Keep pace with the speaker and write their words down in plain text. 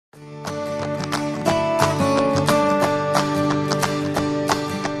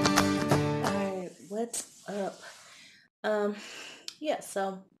Um, yeah,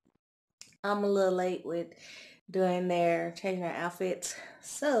 so I'm a little late with changing their outfits.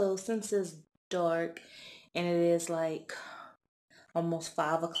 So since it's dark and it is like almost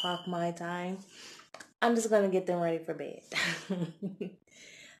 5 o'clock my time, I'm just gonna get them ready for bed.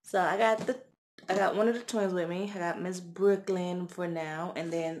 So I got one of the twins with me. I got Miss Brooklyn for now,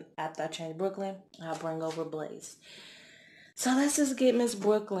 and then after I change Brooklyn, I'll bring over Blaze. So let's just get Miss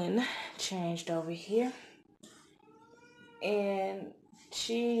Brooklyn changed over here. And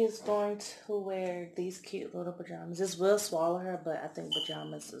she is going to wear these cute little pajamas. This will swallow her, but I think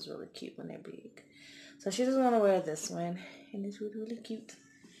pajamas is really cute when they're big. So she's just gonna wear this one, and it's really, really cute.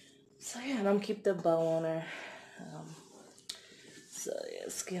 So yeah, and I'm keep the bow on her. Um, so yeah,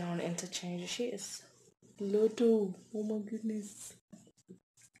 let's get on interchange. She is little. Oh my goodness.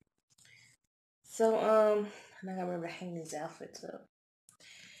 So and I gotta remember to hang these outfits up.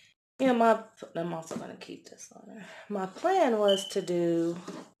 Yeah, I'm also gonna keep this on her. My plan was to do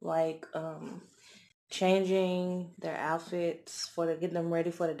like changing their outfits for to get them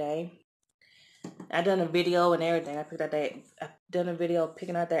ready for the day. I done a video and everything. I done a video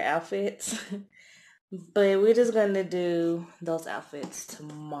picking out their outfits. But we're just gonna do those outfits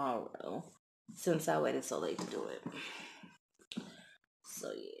tomorrow since I waited so late to do it.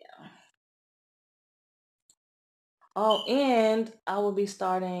 So yeah. Oh, and I will be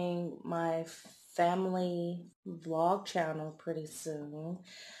starting my family vlog channel pretty soon.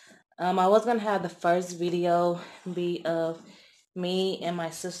 I was gonna have the first video be of me and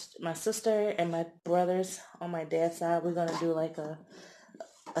my sister and my brothers on my dad's side. We're gonna do like a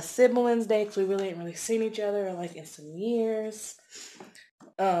siblings day because we really ain't really seen each other like in some years.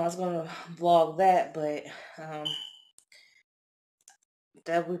 I was gonna vlog that, but um,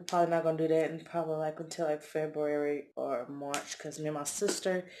 that we're probably not gonna do that and probably like until like February or March because me and my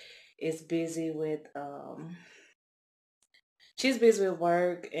sister is busy with she's busy with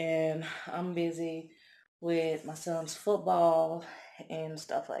work and I'm busy with my son's football and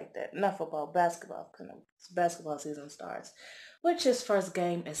stuff like that. Not football, basketball, because basketball season starts, which his first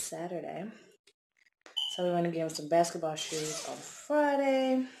game is Saturday. So we're going to give him some basketball shoes on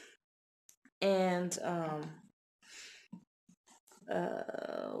Friday. And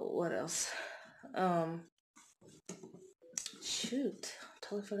what else? Um, shoot,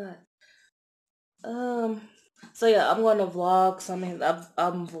 totally forgot. Um, so yeah, I'm going to vlog something.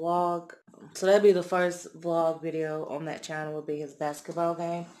 I'm vlog. So that'd be the first vlog video on that channel. Would be his basketball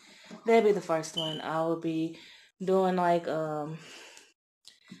game. That'd be the first one. I will be doing like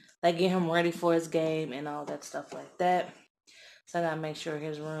get him ready for his game and all that stuff like that. So I gotta make sure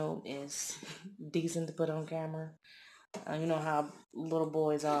his room is decent to put on camera. You know how little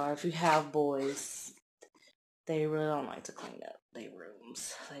boys are. If you have boys, they really don't like to clean up their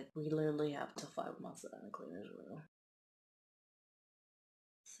rooms. Like we literally have to fight with my son to clean his room.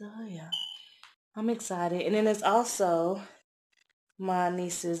 So yeah, I'm excited. And then it's also my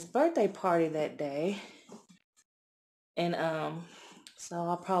niece's birthday party that day, and so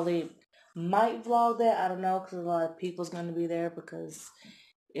I'll probably might vlog that. I don't know because a lot of people's gonna be there because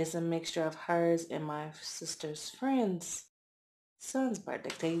it's a mixture of hers and my sister's friends' son's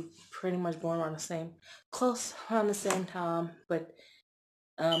birthday. They pretty much born around the same, close around the same time, but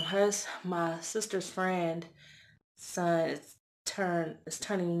my sister's friend son is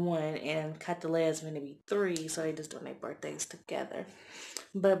turning 1 and Catalea is going to be 3, so they just doing their birthdays together.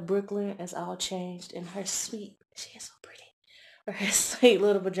 But Brooklyn is all changed in her sweet, she is so pretty, her sweet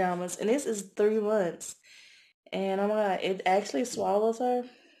little pajamas, and this is 3 months. And oh my god, it actually swallows her,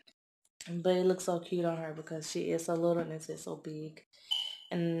 but it looks so cute on her because she is so little and it's so big.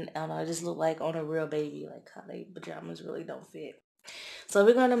 And I don't know, it just look like on a real baby, like how they pajamas really don't fit. So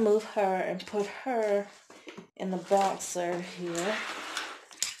we're gonna move her and put her in the bouncer here.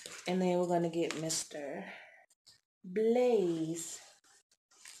 And then we're gonna get Mr. Blaze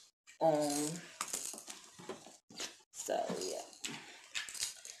on. So yeah.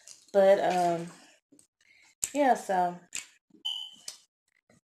 But yeah, so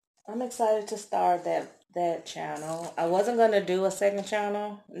I'm excited to start that channel. I wasn't gonna do a second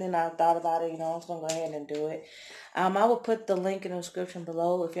channel, and then I thought about it. I was gonna go ahead and do it. I will put the link in the description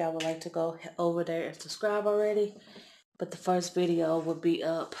below if y'all would like to go over there and subscribe already. But the first video will be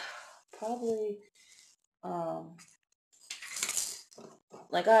up probably um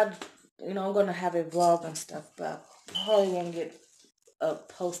like I'm gonna have a vlog and stuff, but I probably won't get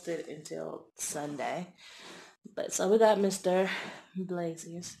posted until Sunday. But so we got Mr.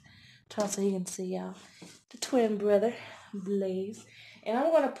 Blazes. Try so he can see y'all. The twin brother, Blaze. And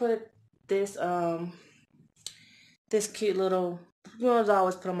I'm gonna put this this cute little, I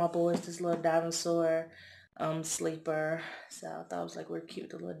always put on my boys, this little dinosaur sleeper. So I thought it was like real cute,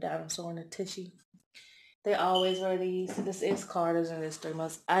 the little dinosaur and the tushy. They always wear these. So this is Carter's and this 3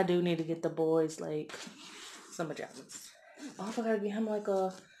 months. I do need to get the boys like some pajamas. Oh, I forgot to get him like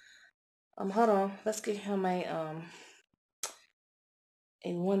a hold on. Let's get him a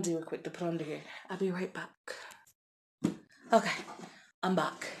onesie real quick to put under here. I'll be right back. Okay, I'm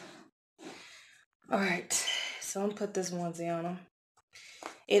back. Alright, so I'm gonna put this onesie on him.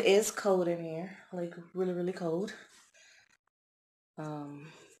 It is cold in here, like really, really cold. I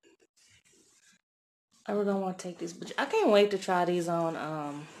really don't want to take these, but I can't wait to try these on.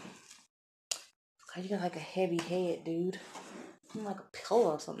 God, you got like a heavy head, dude. I'm like a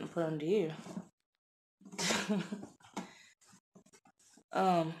pillow or something to put under you.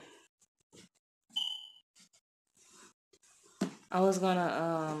 I was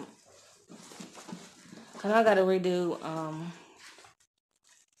gonna cause I gotta redo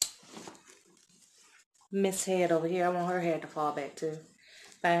Miss Head over here. I want her head to fall back too.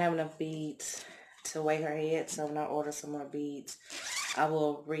 If I don't have enough beads to weigh her head, so when I order some more beads, I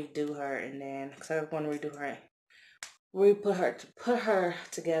will redo her, and then because I want to redo her, put her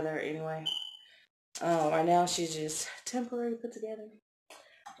together anyway. Right now she's just temporary put together.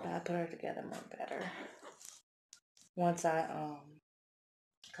 But I put her together more better. Once I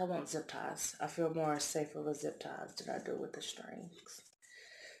want zip ties. I feel more safer with zip ties than I do with the strings.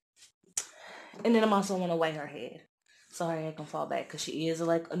 And then I'm also want to weigh her head, so her head can fall back, because she is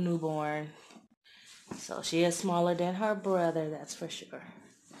like a newborn. So she is smaller than her brother, that's for sure.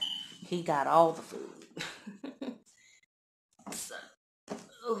 He got all the food. So,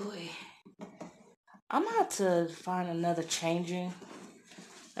 ooh, I'm gonna have to find another changing,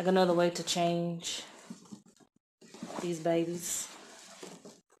 like another way to change these babies.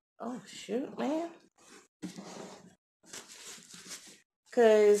 Oh shoot, man.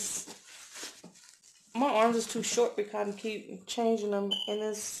 Cause my arms is too short because I keep changing them in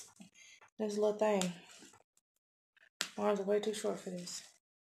this little thing. My arms are way too short for this.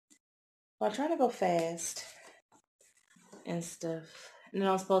 Well, I'm trying to go fast and stuff. And then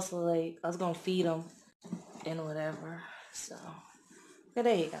I was supposed to I was gonna feed him and whatever. So, yeah,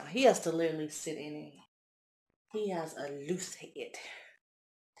 there you go. He has to literally sit in it. He has a loose head.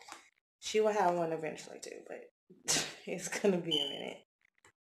 She will have one eventually too, but it's gonna be a minute.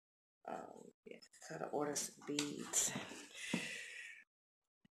 Yeah, gotta order some beads.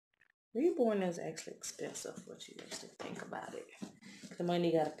 Reborn is actually expensive, what you actually think about it. The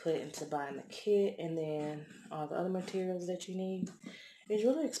money you gotta put into buying the kit and then all the other materials that you need. It's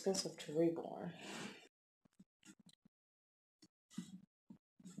really expensive to reborn.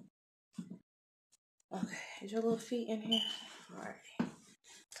 Okay, is your little feet in here? Alright.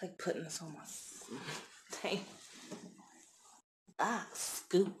 It's like putting this on my thing.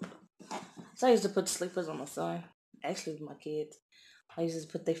 Scoop. So I used to put sleepers on my son. Actually, with my kids. I used to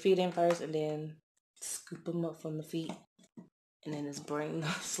put their feet in first and then scoop them up from the feet. And then just bring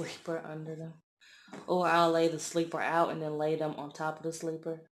the sleeper under them. Or I'll lay the sleeper out and then lay them on top of the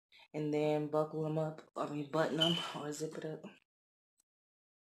sleeper. And then buckle them up. Button them or zip it up.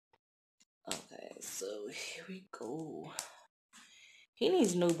 Okay, so here we go. He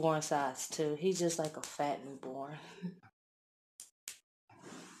needs newborn size too. He's just like a fat newborn.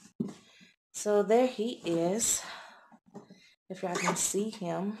 So there he is. If y'all can see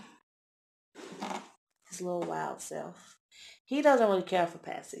him. His little wild self. He doesn't really care for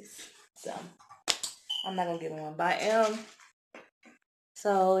passies. So I'm not gonna give him one. But I am.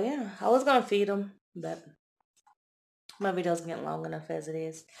 So yeah, I was gonna feed him, but my video's getting long enough as it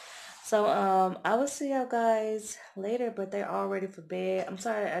is. So I will see y'all guys later, but they're all ready for bed. I'm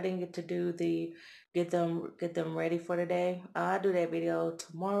sorry I didn't get to do the get them ready for the day. I'll do that video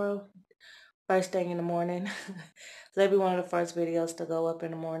tomorrow, first thing in the morning. So that'll be one of the first videos to go up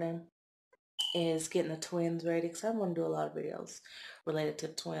in the morning, is getting the twins ready, because I want to do a lot of videos related to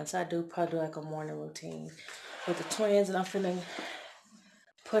the twins. So I do probably do like a morning routine with the twins, and I'm finna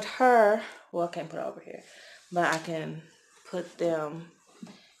put her, well, I can't put her over here, but I can put them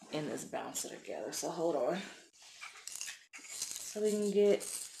in this bouncer together. So hold on, so we can get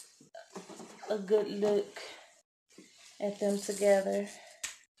a good look at them together.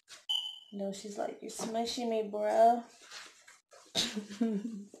 You know, she's like, "You smushy me, bro."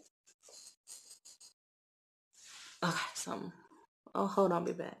 Okay, so hold on,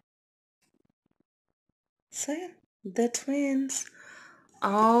 be back. So yeah, the twins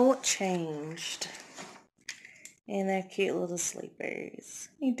all changed in their cute little sleepers.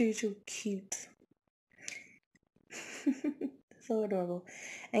 You do so cute. So adorable.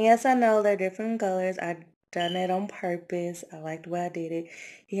 And yes, I know they're different colors. I done that on purpose. I like the way I did it.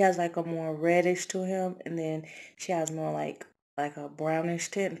 He has like a more reddish to him, and then she has more like a brownish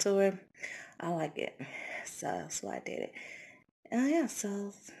tint to him. I like it. So that's why I did it. Oh yeah,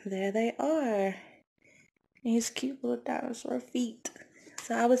 so there they are. His cute little dinosaur feet.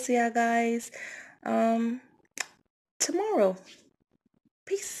 So I will see y'all guys tomorrow.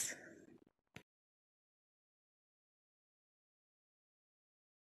 Peace.